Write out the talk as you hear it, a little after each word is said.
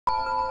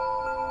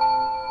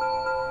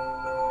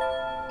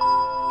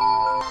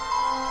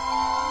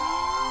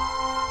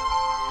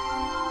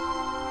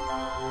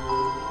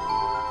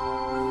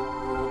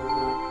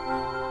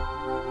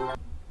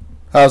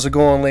How's it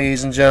going,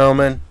 ladies and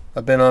gentlemen?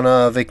 I've been on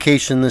a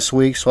vacation this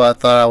week, so I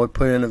thought I would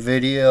put in a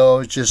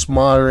video just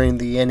monitoring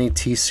the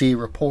NETC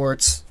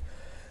reports.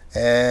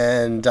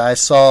 And I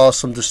saw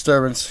some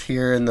disturbance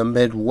here in the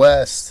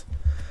Midwest,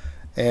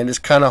 and it's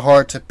kind of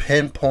hard to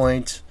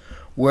pinpoint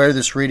where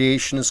this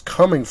radiation is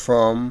coming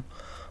from,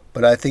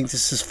 but I think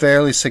this is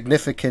fairly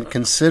significant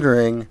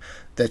considering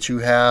that you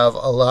have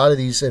a lot of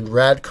these in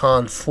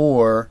Radcon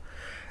 4,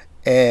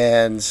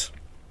 and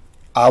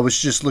I was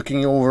just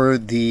looking over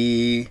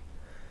the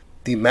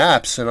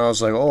maps and I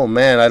was like, oh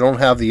man, I don't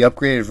have the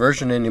upgraded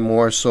version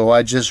anymore, so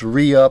I just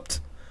re-upped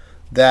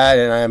that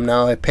and I am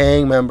now a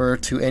paying member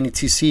to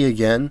NETC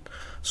again,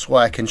 so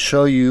I can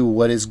show you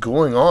what is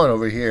going on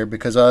over here,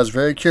 because I was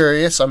very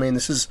curious. I mean,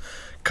 this is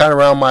kind of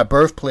around my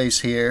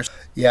birthplace here.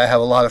 Yeah, I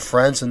have a lot of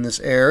friends in this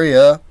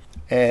area,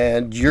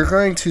 and you're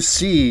going to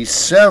see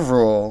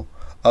several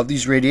of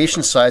these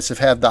radiation sites have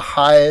had the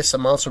highest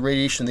amounts of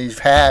radiation they've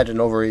had in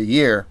over a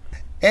year.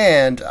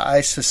 And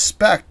I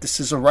suspect this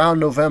is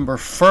around November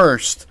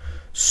 1st,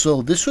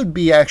 so this would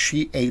be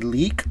actually a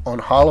leak on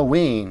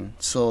Halloween.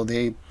 So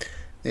they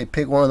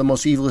pick one of the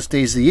most evilest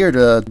days of the year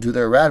to do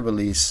their rad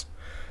release.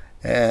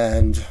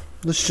 And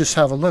let's just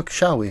have a look,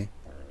 shall we?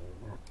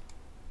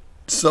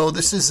 So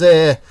this is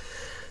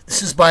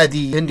by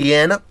the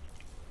Indiana.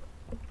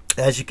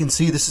 As you can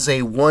see, this is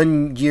a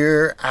 1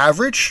 year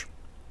average.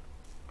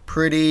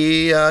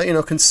 Pretty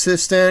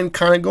consistent,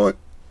 kind of going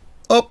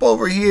up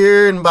over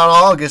here in about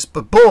August,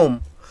 but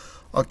boom,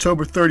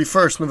 October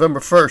 31st, November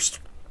 1st,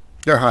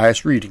 their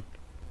highest reading.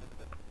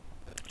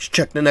 Let's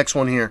check the next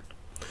one here.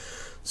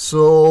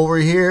 So over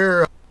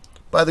here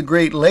by the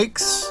Great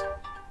Lakes,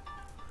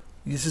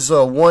 this is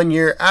a 1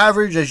 year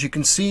average. As you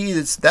can see,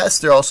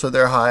 that's also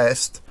their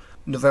highest,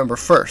 November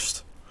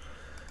 1st.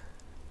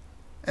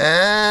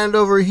 And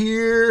over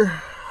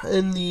here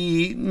in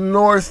the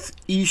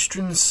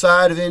northeastern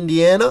side of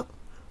Indiana,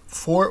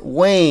 Fort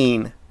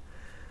Wayne,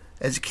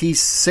 as a key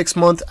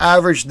 6-month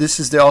average, this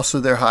is also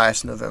their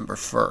highest, November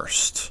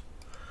 1st.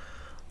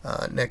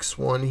 Next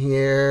one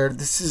here.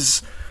 This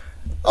is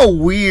a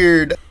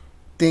weird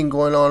thing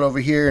going on over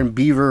here in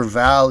Beaver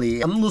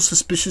Valley. I'm a little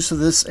suspicious of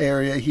this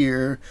area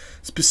here,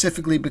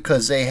 specifically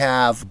because they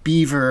have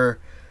Beaver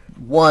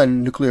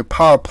 1 nuclear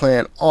power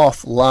plant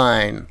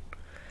offline.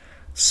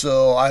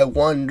 So I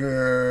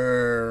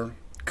wonder,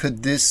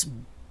 could this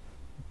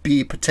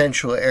be a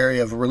potential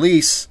area of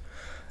release?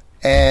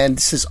 And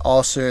this is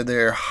also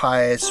their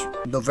highest,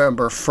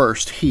 November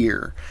 1st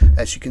here.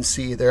 As you can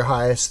see, their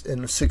highest in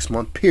a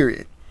 6-month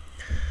period.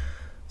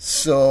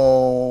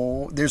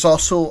 So there's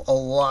also a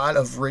lot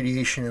of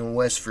radiation in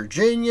West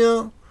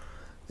Virginia.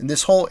 In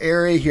this whole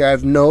area here,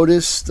 I've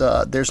noticed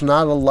there's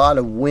not a lot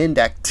of wind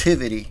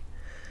activity.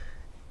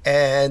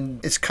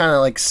 And it's kind of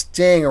like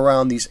staying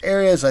around these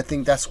areas. I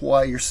think that's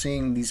why you're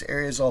seeing these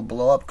areas all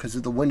blow up, because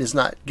the wind is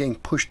not getting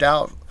pushed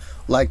out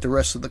like the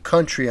rest of the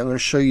country. I'm going to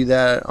show you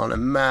that on a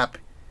map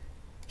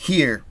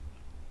here.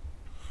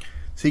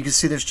 So you can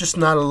see there's just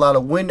not a lot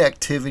of wind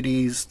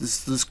activities.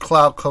 This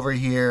cloud cover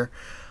here.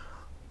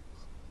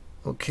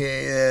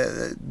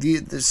 Okay,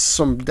 there's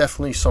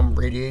definitely some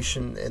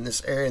radiation in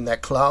this area in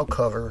that cloud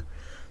cover.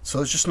 So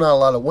there's just not a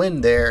lot of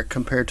wind there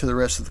compared to the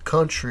rest of the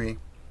country.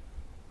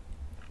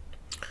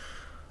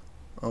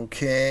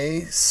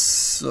 Okay,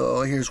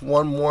 so here's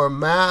one more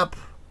map.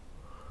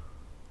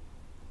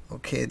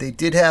 Okay, they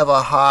did have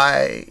a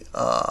high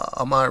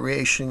amount of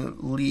radiation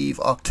leave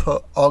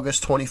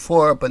August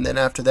 24, but then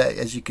after that,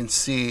 as you can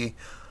see,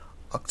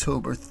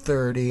 October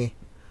 30.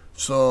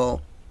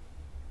 So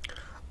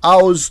I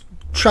was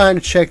trying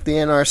to check the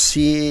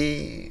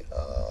NRC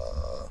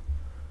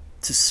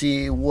to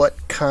see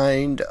what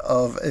kind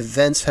of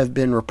events have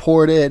been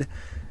reported,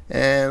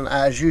 and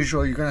as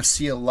usual, you're going to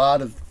see a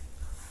lot of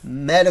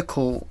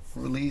medical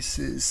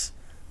releases,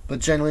 but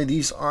generally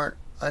these aren't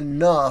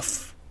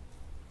enough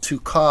to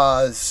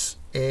cause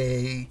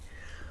a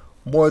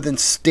more than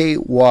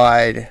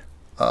statewide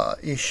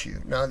issue.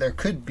 Now there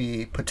could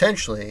be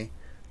potentially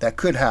that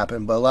could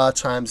happen, but a lot of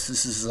times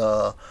this is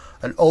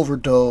an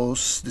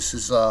overdose. This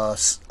is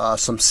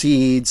some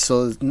seeds,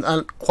 so it's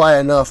not quite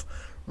enough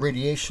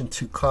radiation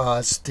to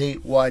cause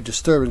statewide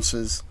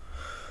disturbances.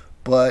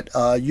 But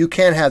you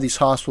can have these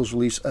hospitals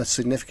release a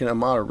significant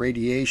amount of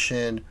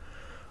radiation.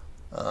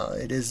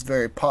 It is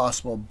very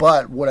possible,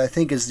 but what I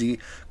think is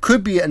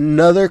could be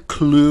another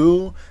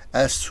clue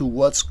as to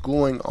what's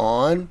going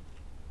on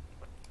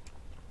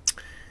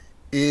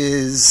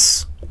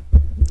is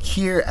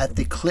here at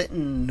the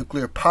Clinton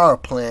nuclear power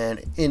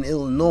plant in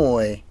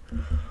Illinois.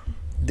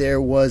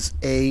 There was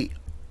a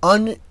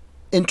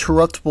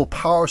uninterruptible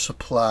power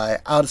supply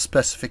out of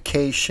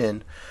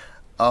specification.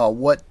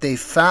 What they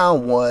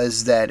found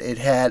was that it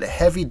had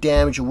heavy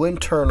damage. It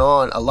wouldn't turn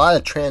on. A lot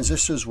of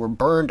transistors were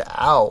burned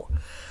out.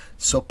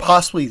 So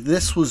possibly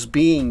this was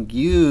being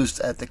used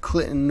at the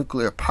Clinton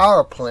nuclear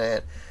power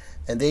plant,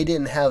 and they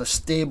didn't have a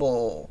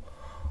stable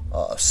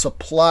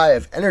supply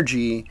of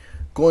energy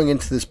going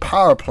into this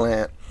power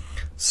plant.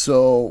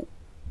 So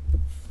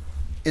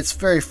it's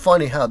very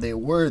funny how they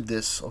word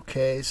this,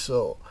 okay?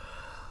 So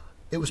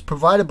It was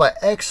provided by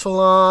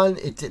Exelon.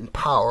 It didn't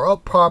power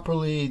up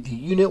properly. The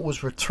unit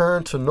was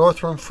returned to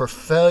Nutherm for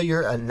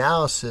failure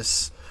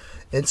analysis.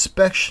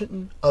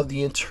 Inspection of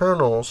the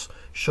internals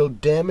showed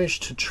damage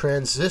to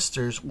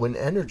transistors when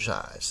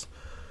energized.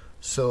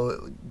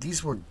 So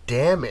these were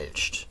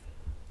damaged.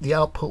 The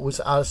output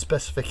was out of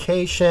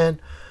specification.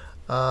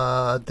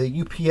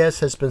 The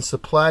UPS has been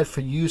supplied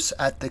for use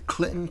at the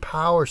Clinton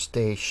Power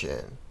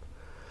Station.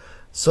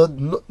 So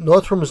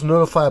Nutherm was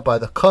notified by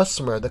the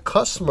customer. The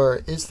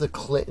customer is the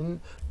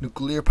Clinton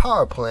nuclear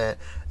power plant,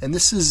 and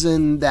this is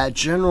in that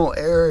general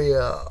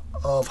area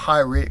of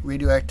high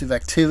radioactive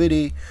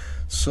activity.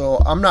 So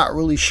I'm not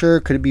really sure.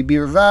 Could it be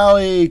Beaver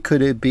Valley?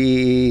 Could it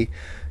be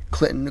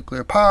Clinton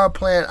nuclear power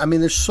plant? I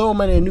mean, there's so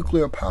many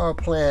nuclear power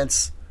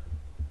plants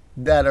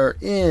that are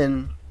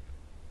in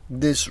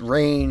this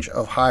range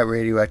of high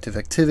radioactive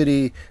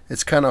activity.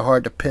 It's kind of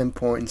hard to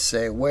pinpoint and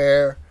say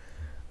where.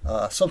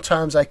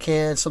 Sometimes I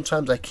can,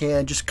 sometimes I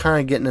can't. Just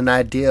kind of getting an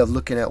idea of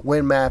looking at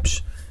wind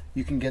maps,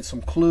 you can get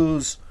some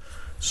clues.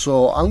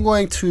 So I'm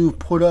going to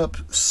put up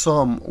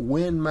some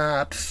wind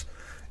maps.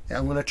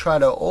 I'm going to try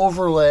to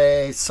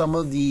overlay some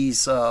of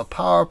these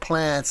power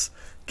plants,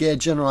 get a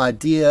general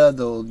idea.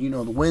 Though, you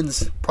know, the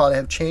winds probably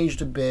have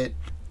changed a bit,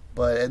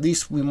 but at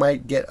least we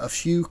might get a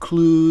few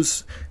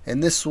clues.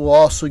 And this will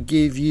also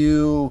give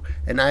you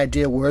an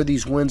idea where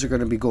these winds are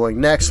going to be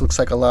going next. Looks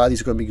like a lot of these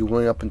are going to be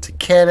going up into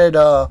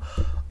Canada.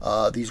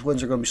 These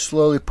winds are going to be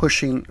slowly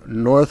pushing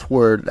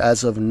northward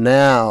as of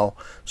now.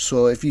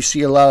 So if you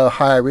see a lot of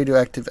high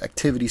radioactive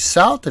activity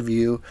south of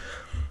you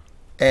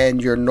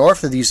and you're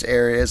north of these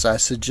areas, I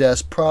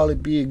suggest probably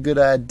be a good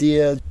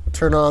idea.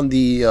 Turn on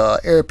the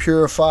air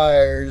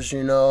purifiers,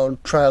 you know,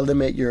 try to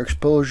limit your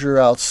exposure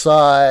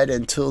outside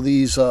until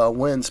these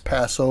winds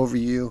pass over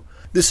you.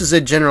 This is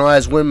a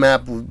generalized wind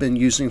map we've been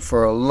using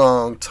for a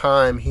long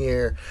time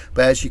here,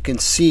 but as you can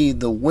see,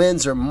 the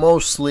winds are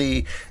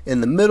mostly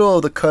in the middle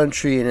of the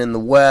country and in the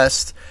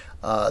west.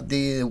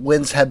 The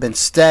winds have been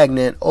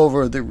stagnant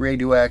over the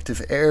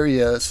radioactive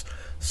areas.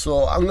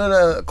 So I'm going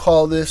to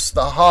call this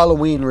the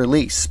Halloween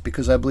release,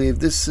 because I believe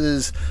this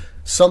is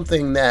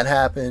something that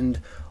happened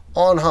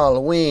on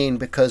Halloween,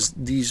 because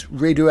these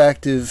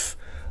radioactive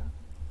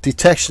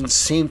detections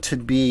seem to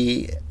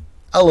be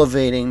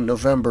elevating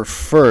November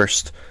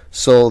 1st.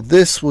 So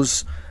this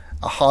was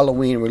a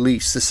Halloween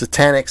release. The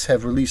Satanics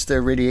have released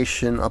their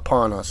radiation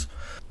upon us.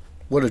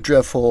 What a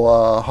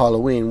dreadful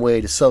Halloween way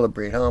to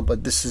celebrate, huh?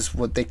 But this is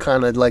what they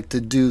kind of like to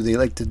do. They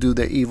like to do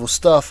their evil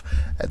stuff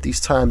at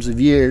these times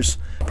of years.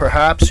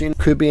 Perhaps it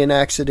could be an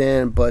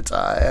accident, but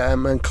I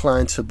am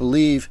inclined to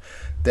believe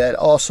that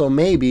also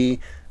maybe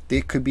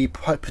they could be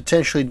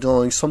potentially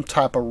doing some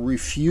type of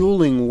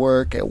refueling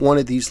work at one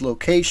of these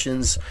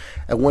locations.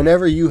 And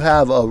whenever you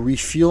have a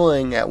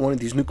refueling at one of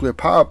these nuclear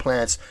power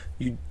plants,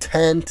 you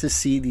tend to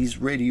see these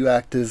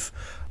radioactive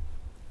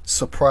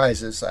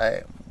surprises.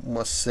 I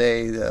must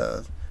say,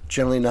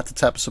 generally not the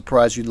type of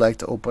surprise you'd like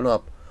to open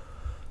up.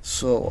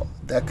 So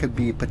that could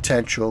be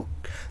potential.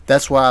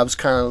 That's why I was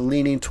kind of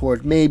leaning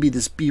toward maybe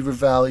this Beaver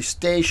Valley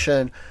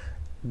station,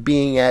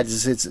 being at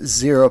its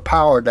zero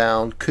power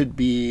down, could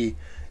be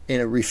in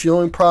a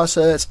refueling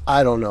process.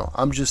 I don't know.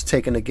 I'm just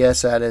taking a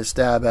guess at it, a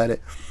stab at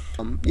it.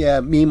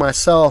 Yeah, me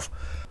myself,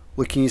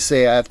 what can you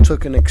say? I've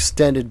took an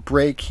extended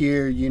break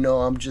here. You know,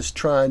 I'm just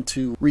trying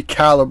to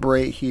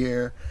recalibrate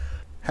here.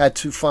 Had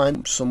to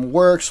find some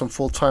work, some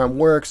full-time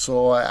work,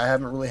 so I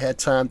haven't really had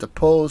time to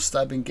post.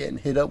 I've been getting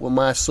hit up with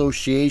my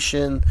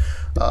association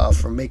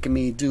for making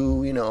me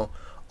do, you know,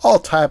 all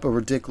type of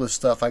ridiculous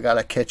stuff I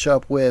gotta catch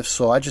up with.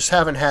 So I just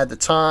haven't had the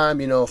time,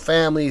 you know,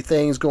 family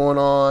things going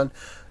on.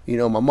 You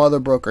know, my mother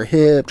broke her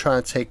hip,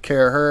 trying to take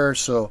care of her,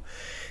 so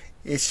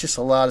it's just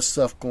a lot of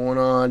stuff going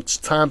on.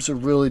 Times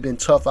have really been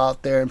tough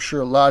out there. I'm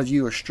sure a lot of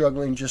you are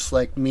struggling just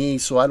like me,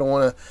 so I don't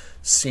want to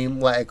seem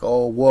like,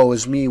 oh, woe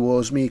is me,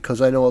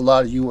 because I know a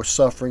lot of you are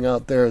suffering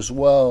out there as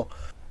well.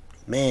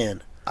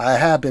 Man, I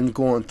have been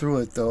going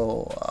through it,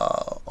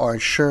 though. Our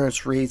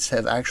insurance rates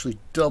have actually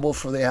doubled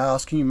for the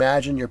house. Can you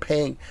imagine? You're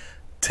paying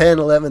 $10,000,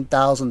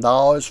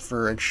 $11,000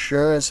 for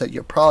insurance that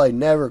you're probably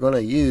never going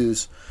to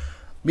use.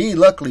 Me,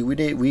 luckily,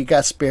 we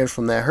got spared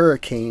from that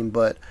hurricane,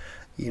 but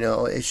you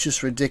know, it's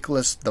just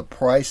ridiculous. The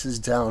prices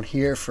down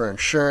here for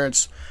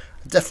insurance.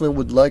 I definitely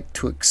would like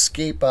to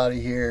escape out of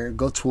here,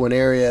 go to an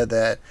area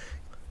that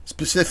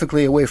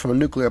specifically away from a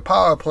nuclear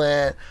power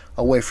plant,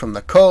 away from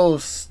the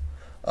coast,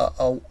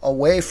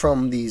 away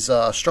from these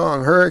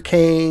strong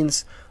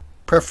hurricanes.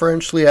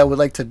 Preferentially, I would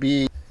like to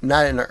be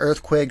not in an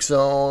earthquake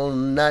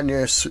zone, not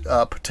near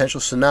a potential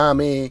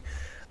tsunami.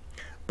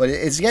 But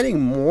it's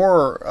getting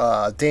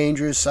more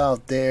dangerous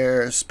out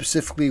there,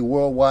 specifically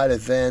worldwide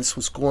events,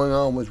 what's going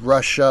on with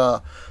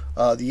Russia,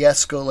 the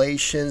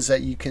escalations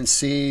that you can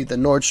see, the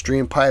Nord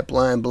Stream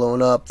pipeline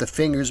blown up, the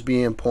fingers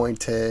being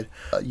pointed.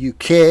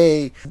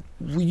 UK,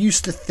 we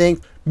used to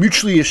think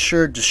mutually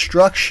assured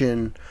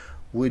destruction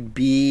would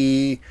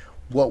be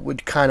what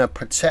would kind of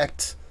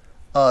protect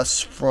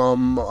us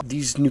from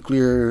these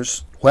nuclear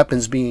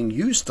weapons being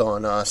used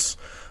on us.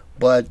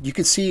 But you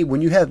can see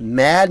when you have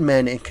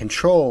madmen in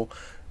control,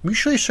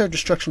 mutually assured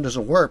destruction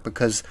doesn't work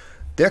because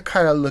they're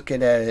kind of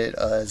looking at it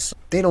as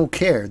they don't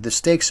care. The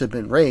stakes have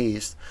been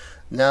raised.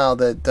 Now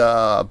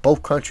that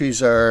both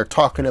countries are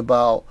talking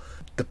about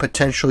the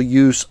potential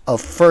use of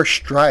first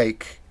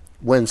strike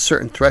when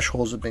certain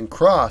thresholds have been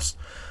crossed.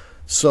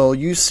 So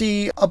you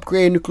see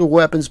upgraded nuclear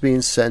weapons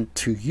being sent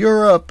to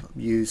Europe.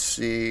 You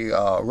see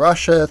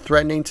Russia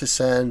threatening to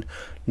send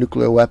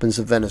nuclear weapons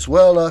to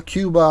Venezuela,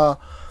 Cuba.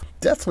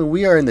 Definitely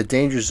we are in the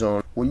danger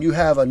zone. When you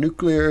have a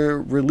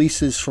nuclear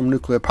releases from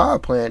nuclear power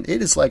plant,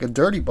 it is like a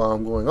dirty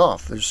bomb going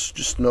off. There's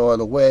just no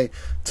other way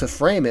to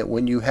frame it.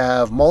 When you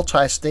have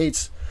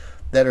multi-states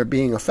that are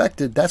being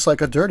affected, that's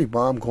like a dirty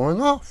bomb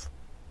going off.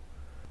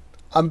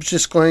 I'm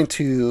just going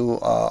to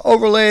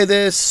overlay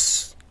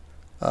this,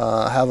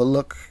 have a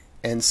look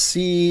and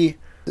see.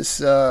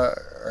 This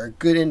are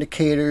good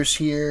indicators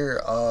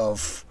here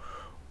of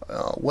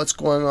what's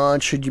going on.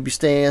 Should you be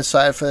staying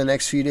inside for the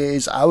next few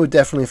days? I would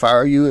definitely, if I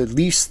were you, at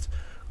least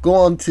go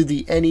on to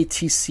the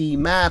NETC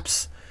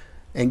maps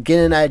and get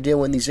an idea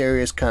when these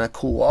areas kind of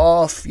cool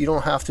off. You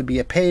don't have to be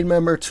a paid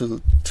member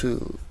to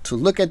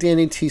look at the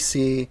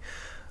NETC,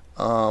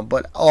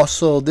 but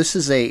also this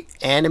is a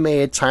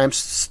animated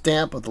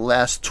timestamp of the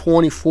last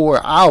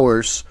 24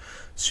 hours,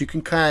 so you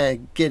can kind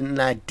of get an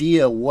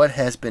idea what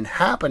has been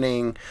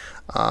happening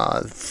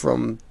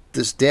from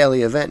this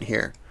daily event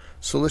here.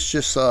 So let's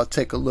just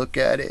take a look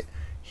at it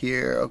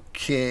here.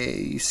 Okay,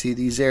 you see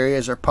these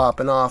areas are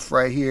popping off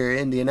right here in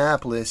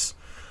Indianapolis.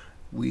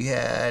 We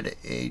had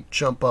a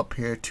jump up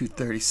here,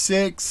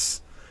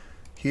 236.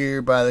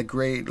 Here by the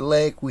Great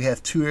Lake, we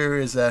have two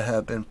areas that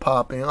have been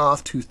popping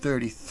off,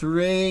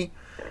 233.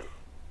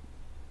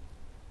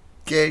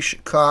 Okay,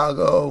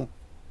 Chicago,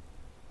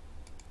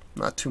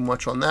 not too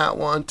much on that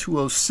one,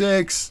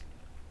 206.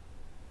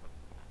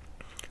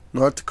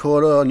 North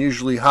Dakota,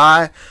 unusually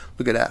high.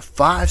 Look at that,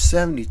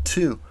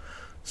 572.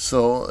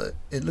 So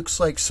it looks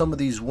like some of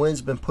these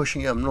winds have been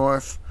pushing up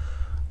north.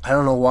 I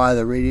don't know why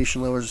the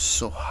radiation levels are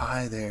so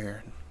high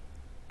there.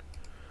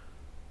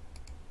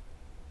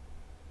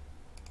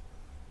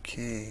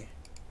 Okay.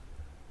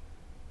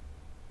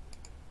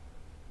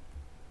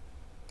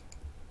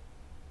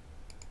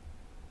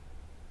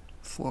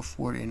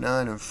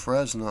 .449 in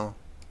Fresno.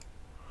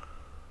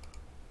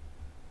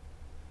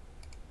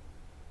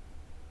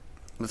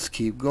 Let's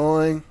keep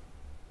going.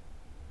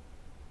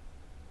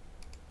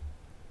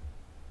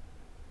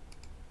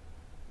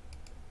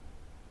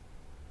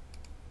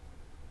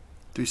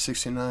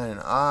 .369 in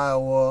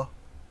Iowa.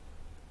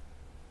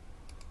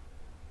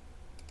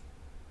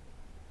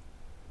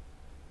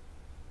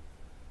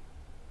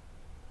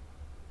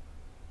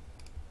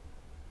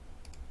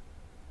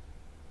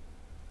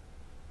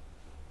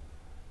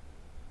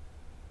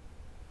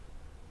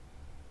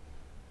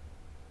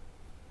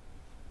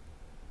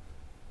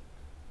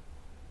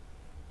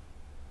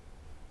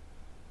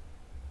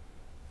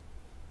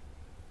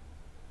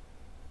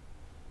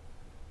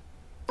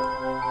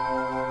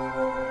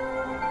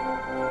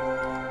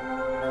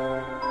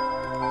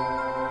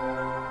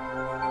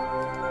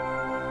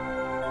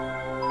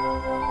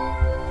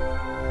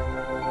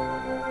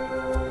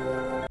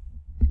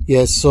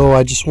 Yes, so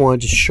I just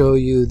wanted to show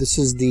you, this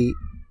is the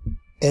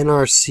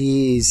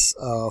NRC's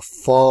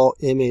fall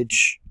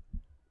image,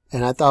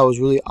 and I thought it was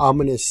really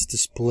ominous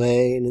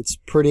display, and it's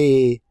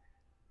pretty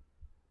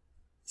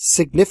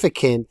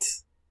significant,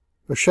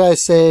 or should I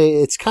say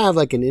it's kind of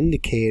like an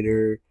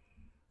indicator.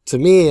 To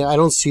me, I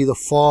don't see the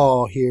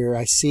fall here.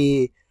 I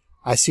see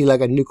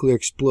like a nuclear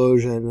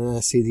explosion, and I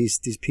see these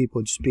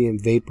people just being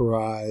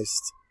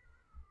vaporized.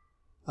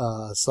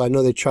 So I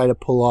know they try to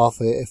pull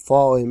off a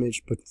fall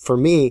image, but for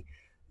me,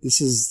 this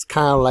is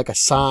kind of like a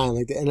sign,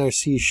 like the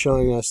NRC is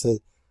showing us that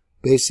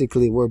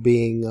basically we're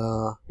being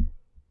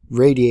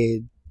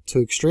radiated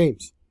to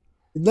extremes.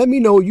 Let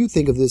me know what you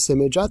think of this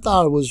image. I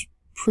thought it was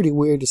pretty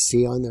weird to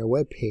see on their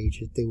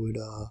webpage that they would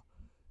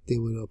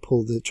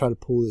try to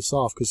pull this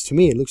off, because to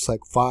me it looks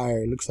like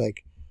fire. It looks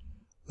like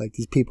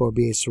these people are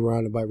being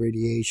surrounded by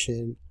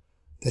radiation.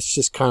 That's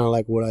just kind of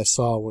like what I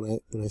saw when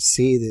I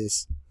see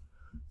this.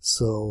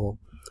 So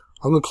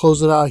I'm gonna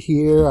close it out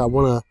here. I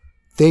want to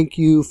thank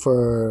you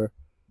for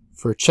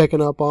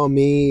checking up on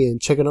me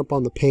and checking up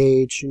on the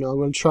page. You know, I'm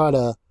going to try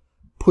to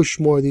push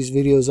more of these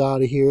videos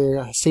out of here.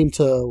 I seem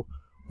to,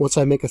 once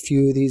I make a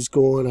few of these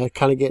going, I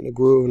kind of get in a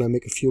groove and I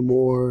make a few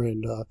more.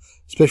 And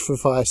especially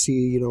if I see,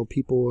 you know,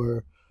 people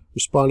are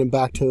responding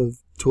back to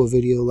a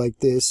video like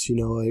this, you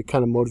know, it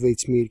kind of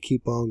motivates me to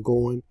keep on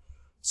going.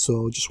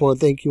 So just want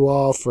to thank you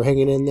all for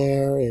hanging in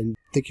there, and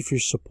thank you for your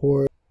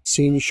support.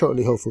 Seeing you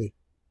shortly, hopefully.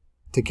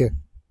 Take care.